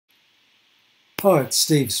Hi, it's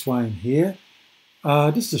Steve Swain here.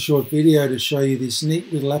 Just a short video to show you this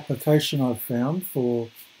neat little application I've found for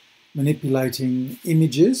manipulating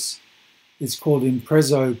images. It's called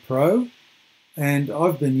Impresso Pro, and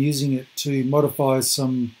I've been using it to modify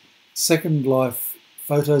some Second Life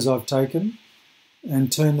photos I've taken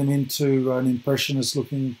and turn them into an impressionist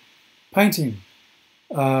looking painting.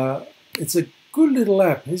 It's a good little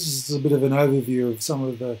app. This is a bit of an overview of some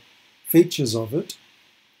of the features of it.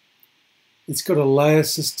 It's got a layer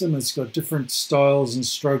system. It's got different styles and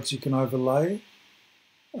strokes you can overlay.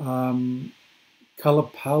 Color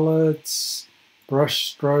palettes,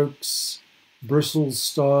 brush strokes, bristles,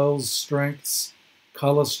 styles, strengths,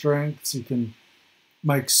 color strengths. You can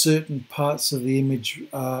make certain parts of the image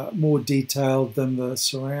more detailed than the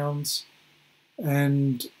surrounds.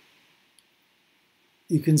 And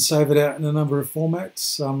you can save it out in a number of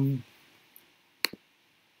formats.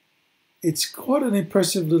 It's quite an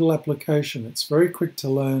impressive little application. It's very quick to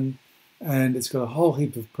learn, and it's got a whole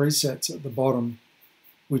heap of presets at the bottom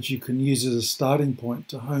which you can use as a starting point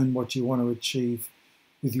to hone what you want to achieve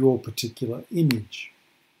with your particular image.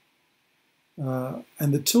 And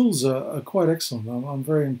the tools are quite excellent. I'm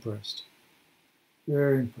very impressed.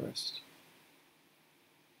 Very impressed.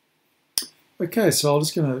 Okay, so I'm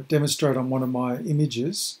just going to demonstrate on one of my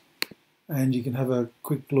images, and you can have a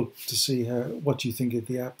quick look to see what you think of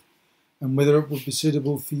the app and whether it would be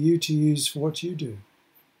suitable for you to use for what you do.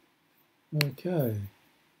 Okay,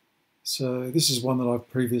 so this is one that I've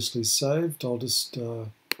previously saved. I'll just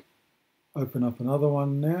open up another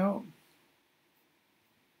one now.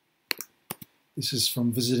 This is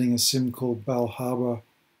from visiting a sim called Bal Harbour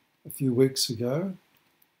a few weeks ago.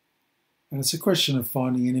 And it's a question of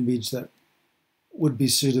finding an image that would be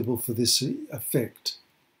suitable for this effect.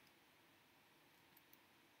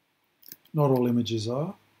 Not all images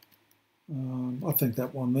are. I think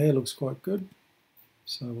that one there looks quite good,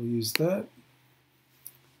 so we'll use that.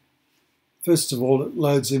 First of all, it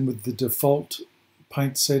loads in with the default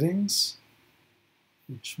paint settings,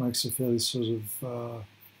 which makes a fairly sort of, I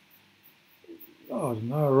don't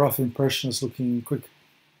know, a rough impressionist looking quick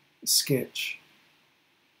sketch.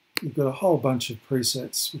 You've got a whole bunch of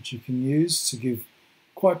presets which you can use to give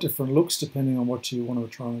quite different looks depending on what you want to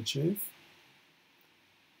try and achieve.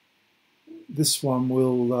 This one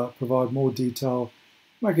will provide more detail,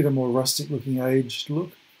 make it a more rustic looking aged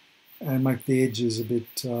look, and make the edges a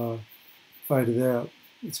bit faded out.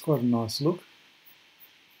 It's quite a nice look.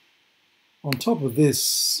 On top of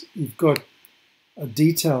this, you've got a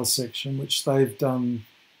detail section which they've done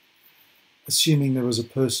assuming there was a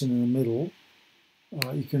person in the middle.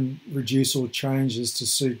 You can reduce or change this to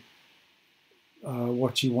suit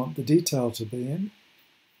what you want the detail to be in.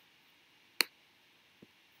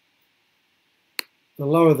 The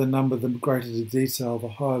lower the number, the greater the detail. The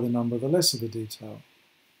higher the number, the lesser the detail.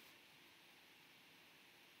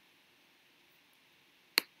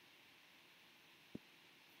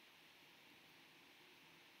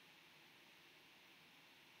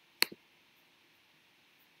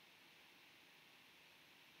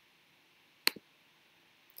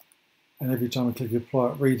 And every time I click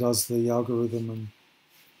apply, it redoes the algorithm and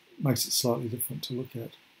makes it slightly different to look at.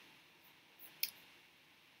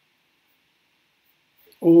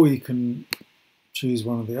 Or you can choose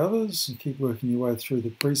one of the others and keep working your way through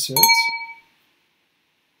the presets.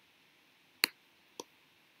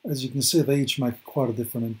 As you can see, they each make quite a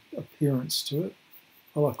different appearance to it.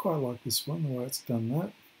 I quite like this one, the way it's done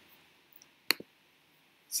that.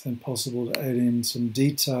 It's then possible to add in some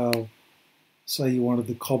detail. Say you wanted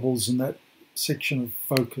the cobbles in that section of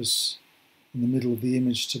focus in the middle of the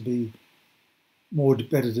image to be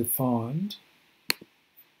better defined.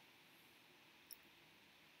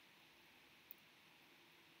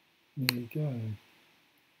 There you go.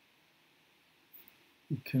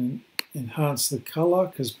 You can enhance the colour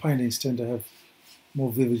because paintings tend to have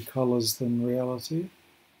more vivid colours than reality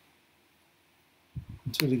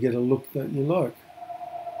until you get a look that you like.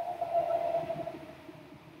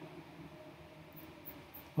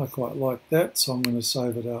 I quite like that, so I'm going to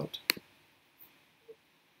save it out. It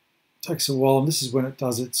takes a while, and this is when it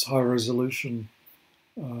does its high resolution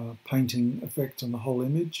painting effect on the whole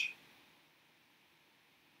image.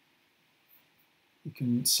 You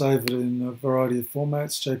can save it in a variety of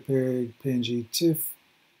formats, JPEG, PNG, TIFF,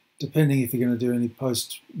 depending if you're going to do any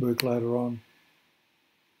post work later on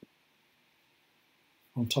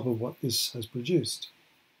top of what this has produced.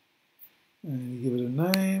 And you give it a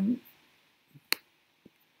name,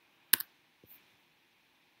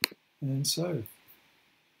 and save.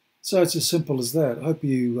 So it's as simple as that. I hope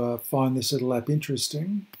you find this little app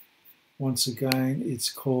interesting. Once again,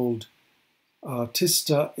 it's called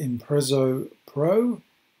Artista Impresso Pro.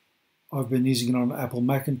 I've been using it on Apple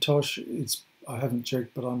Macintosh. I haven't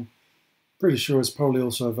checked, but I'm pretty sure it's probably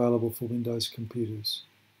also available for Windows computers.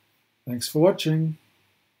 Thanks for watching.